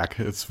unique track.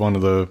 It's one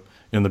of the,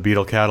 in the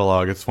Beatle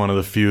catalog, it's one of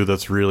the few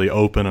that's really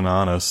open and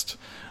honest.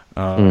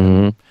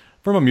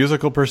 From a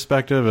musical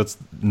perspective, it's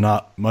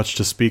not much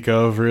to speak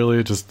of, really.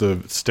 It just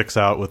sticks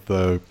out with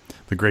the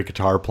great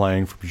guitar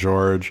playing from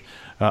George.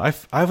 I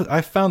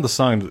found the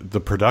song,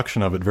 the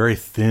production of it, very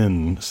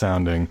thin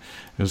sounding.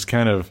 It was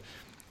kind of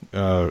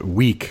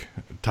weak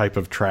type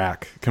of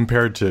track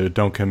compared to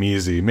Don't Come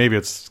Easy. Maybe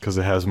it's because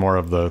it has more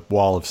of the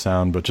wall of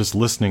sound, but just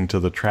listening to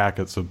the track,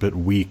 it's a bit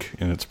weak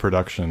in its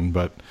production,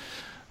 but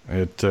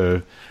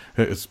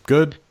it's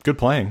good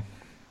playing.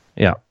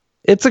 Yeah.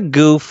 It's a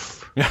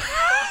goof.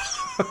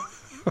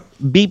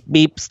 Beep,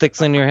 beep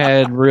sticks in your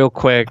head real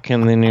quick,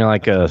 and then you're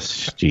like, oh,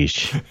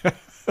 sheesh.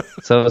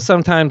 So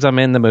sometimes I'm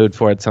in the mood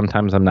for it,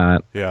 sometimes I'm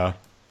not. Yeah.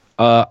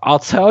 I'll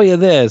tell you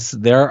this,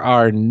 there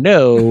are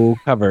no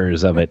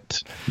covers of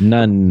it.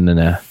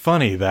 None.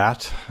 Funny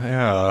that.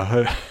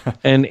 Yeah.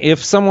 And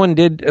if someone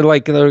did,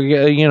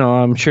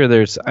 I'm sure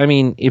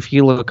if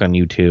you look on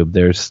YouTube,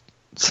 there's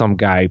some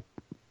guy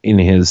in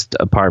his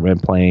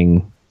apartment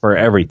playing for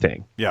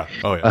everything. Yeah.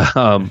 Oh,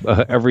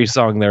 yeah. Every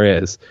song there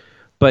is.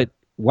 But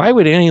why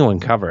would anyone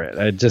cover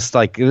it? This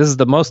is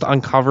the most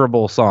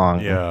uncoverable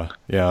song. Yeah.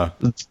 Yeah.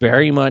 It's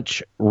very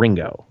much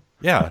Ringo.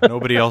 Yeah,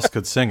 nobody else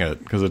could sing it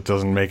because it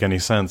doesn't make any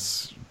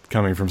sense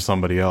coming from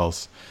somebody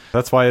else.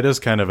 That's why it is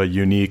kind of a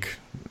unique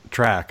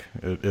track.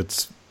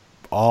 It's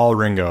all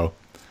Ringo.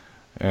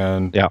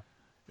 And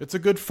it's a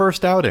good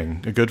first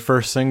outing, a good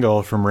first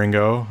single from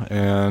Ringo,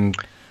 and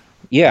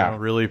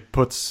really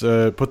puts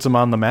him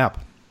on the map.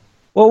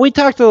 Well, we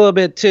talked a little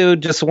bit, too,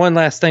 just one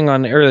last thing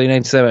on early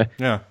 97.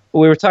 Yeah.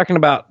 We were talking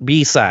about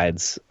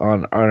B-sides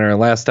on our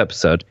last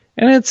episode,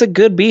 and it's a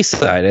good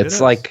B-side.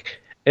 It's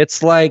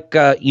like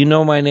You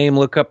Know My Name,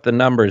 Look Up the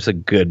Numbers, a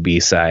good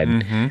B-side.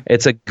 Mm-hmm.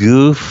 It's a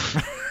goof,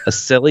 a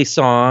silly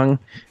song.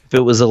 If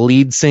it was a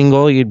lead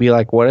single, you'd be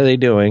like, what are they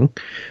doing?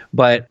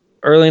 But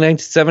early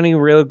 1970,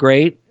 real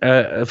great.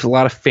 A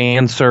lot of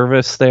fan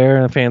service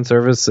there. Fan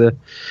service, like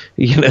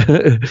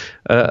the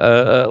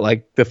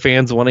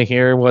fans want to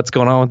hear what's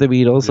going on with the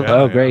Beatles.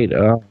 Yeah, great.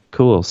 Oh,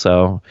 cool.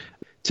 So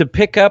to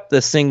pick up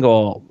the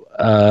single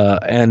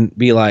and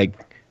be like,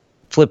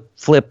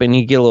 flip, and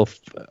you get a little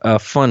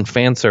fun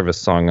fan service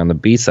song on the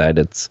B-side.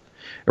 It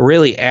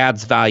really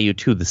adds value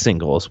to the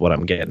single is what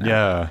I'm getting at.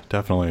 Yeah,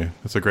 definitely.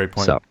 That's a great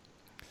point.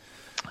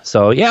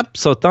 So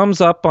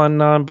thumbs up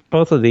on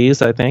both of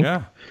these, I think.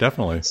 Yeah,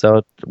 definitely.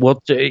 So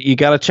you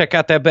got to check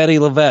out that Betty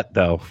LaVette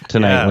though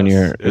tonight when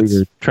you're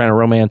trying to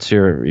romance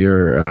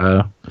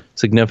your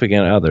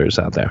significant others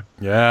out there.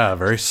 Yeah,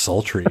 very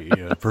sultry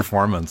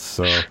performance.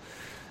 So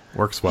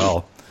works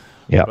well.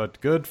 Yeah,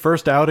 but good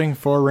first outing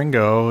for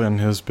Ringo and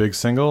his big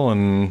single,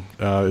 and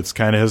it's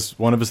kind of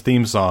one of his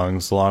theme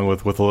songs, along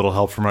with a little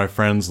help from my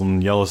friends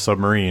and Yellow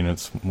Submarine.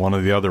 It's one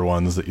of the other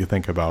ones that you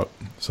think about.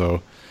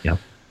 So yeah.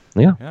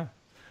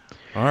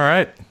 All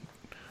right.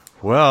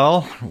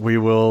 Well, we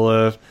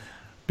will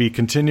be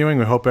continuing.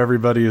 We hope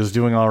everybody is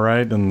doing all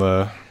right in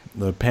the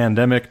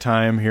pandemic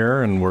time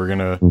here, and we're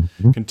gonna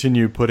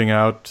continue putting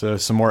out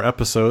some more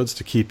episodes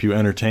to keep you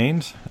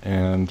entertained,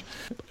 and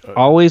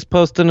always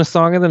posting a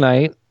song of the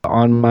night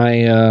on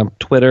my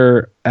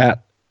Twitter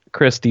at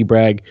Christy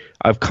Bragg.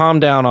 I've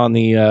calmed down on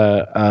the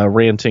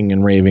ranting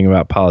and raving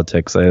about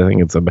politics. I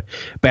think it's a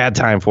bad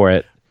time for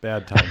it.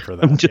 Bad time for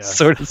that. I'm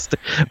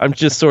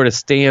just sort of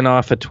staying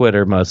off of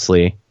Twitter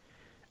mostly.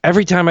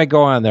 Every time I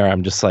go on there,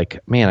 I'm just like,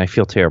 man, I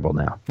feel terrible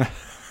now.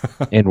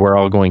 And we're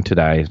all going to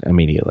die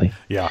immediately.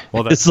 Yeah,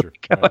 well, that's true.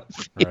 Like how I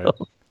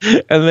feel.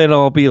 Right. And then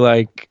I'll be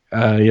like,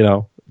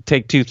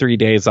 take 2-3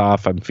 days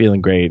off. I'm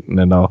feeling great. And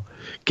then I'll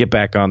get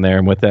back on there.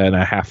 And within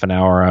a half an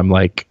hour, I'm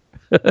like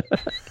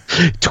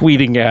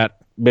tweeting at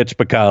Mitch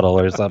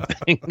McConnell or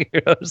something,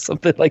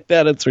 something like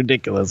that. It's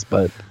ridiculous.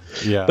 But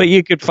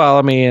you could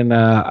follow me. And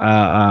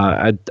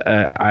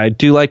I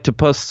do like to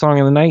post Song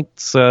of the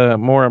Nights,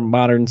 more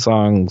modern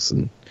songs,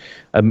 and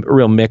a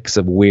real mix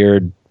of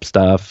weird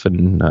stuff.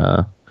 And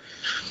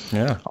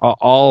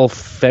all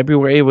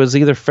February. It was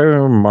either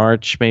February or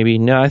March, maybe.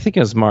 No, I think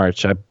it was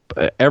March.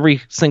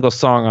 Every single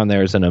song on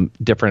there is in a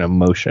different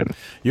emotion.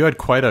 You had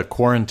quite a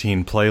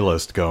quarantine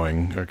playlist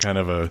going, or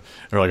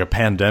like a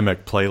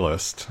pandemic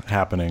playlist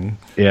happening.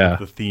 Yeah,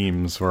 the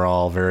themes were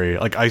all very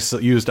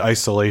used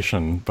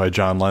 "Isolation" by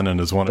John Lennon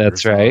as one of your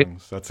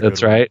songs.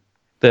 That's right.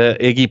 The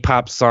Iggy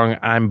Pop song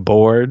 "I'm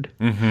Bored."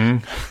 Mm-hmm.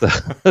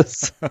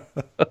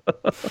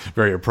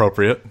 Very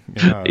appropriate.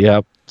 Yeah.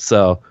 Yep.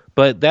 So,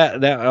 but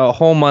that a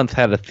whole month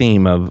had a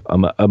theme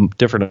of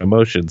different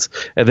emotions,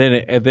 and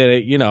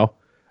then you know,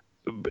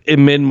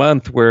 in mid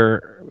month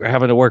we're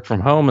having to work from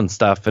home and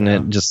stuff, and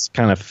it just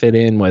kind of fit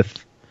in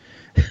with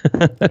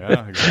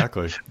yeah,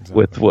 exactly.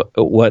 with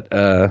what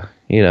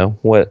you know,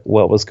 what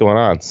was going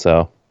on.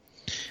 So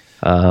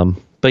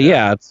but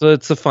yeah,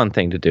 it's a fun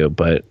thing to do,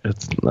 but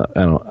it's not,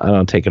 I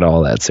don't take it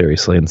all that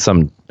seriously,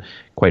 and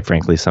quite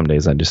frankly, some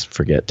days I just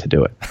forget to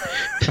do it.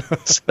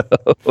 So.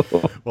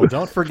 Well,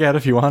 don't forget,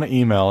 if you want to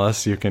email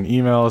us, you can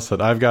email us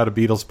at I've Got a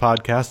Beatles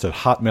podcast at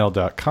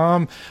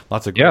hotmail.com.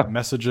 Lots of great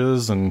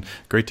messages, and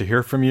great to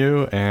hear from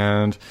you.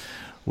 And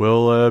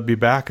we'll be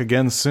back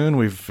again soon.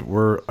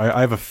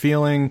 I have a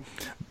feeling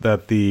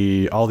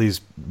that all these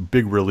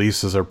big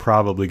releases are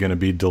probably going to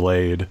be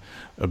delayed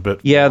a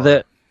bit. Yeah,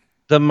 more.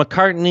 The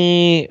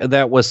McCartney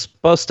that was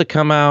supposed to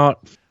come out.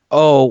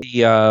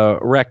 The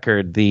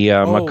record,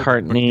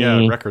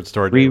 McCartney Record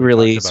Store Day.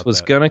 re-release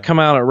was going to come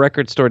out at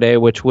Record Store Day,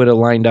 which would have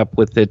lined up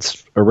with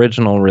its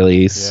original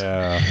release.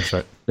 Yeah, that's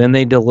right. Then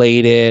they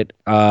delayed it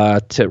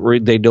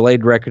they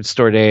delayed Record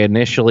Store Day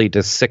initially to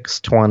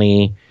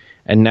 6/20,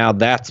 and now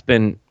that's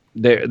been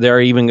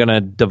they're even going to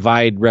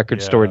divide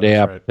Record Store Day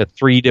up to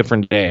 3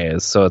 different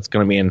days. So it's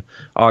going to be in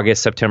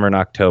August, September, and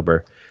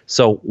October.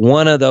 So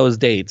one of those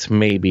dates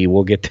maybe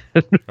we'll get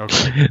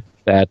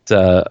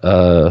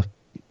that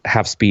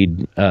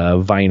half-speed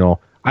vinyl.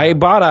 I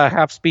bought a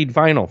half-speed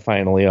vinyl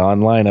finally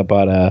online. I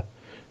bought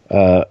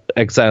a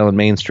Exile on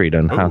Main Street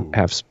on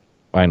half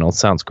vinyl.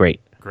 Sounds great.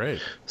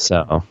 Great.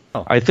 So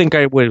I think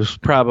I was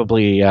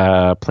probably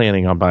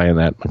planning on buying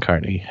that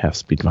McCartney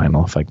half-speed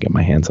vinyl if I can get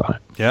my hands on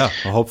it. Yeah.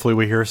 Well, hopefully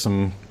we hear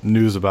some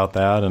news about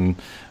that and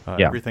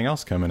everything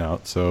else coming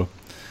out. So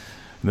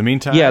in the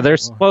meantime... Yeah, they're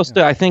supposed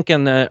to, I think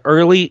in the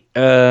early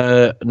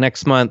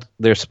next month,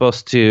 they're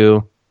supposed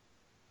to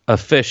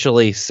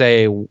officially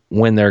say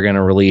when they're going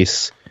to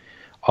release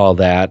all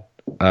that,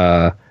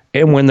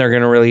 and when they're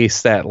going to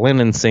release that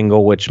Lennon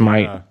single, which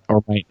might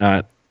or might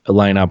not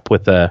line up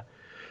with a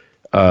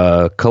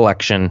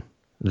collection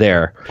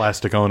there.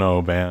 Plastic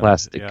Ono Band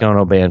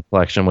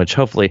collection, which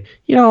hopefully,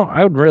 you know,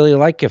 I would really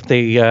like if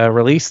they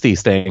release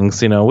these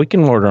things. You know, we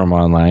can order them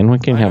online. We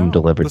can have them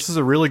delivered. This is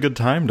a really good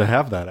time to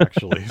have that,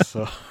 actually.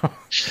 So,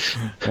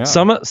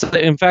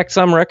 in fact,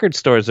 some record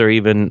stores are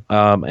even,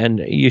 and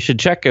you should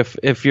check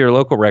if your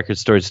local record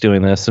store is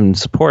doing this and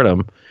support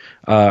them,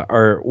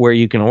 or where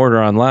you can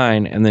order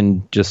online and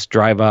then just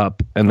drive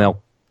up and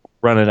they'll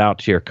run it out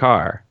to your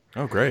car.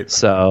 Oh, great.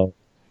 So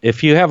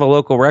if you have a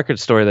local record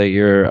store that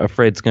you're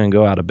afraid is going to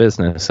go out of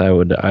business, I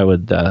would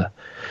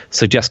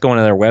suggest going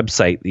to their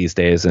website these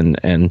days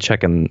and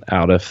checking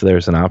out if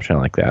there's an option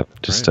like that,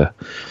 just to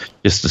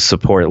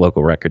support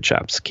local record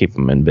shops, keep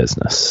them in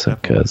business,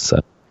 because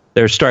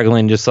they're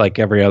struggling just like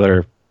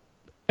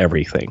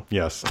everything.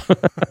 Yes.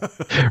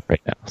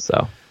 Right now.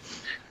 So.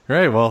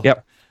 Great. Well.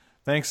 Yep.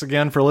 Thanks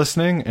again for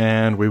listening,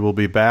 and we will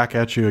be back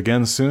at you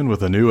again soon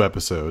with a new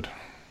episode.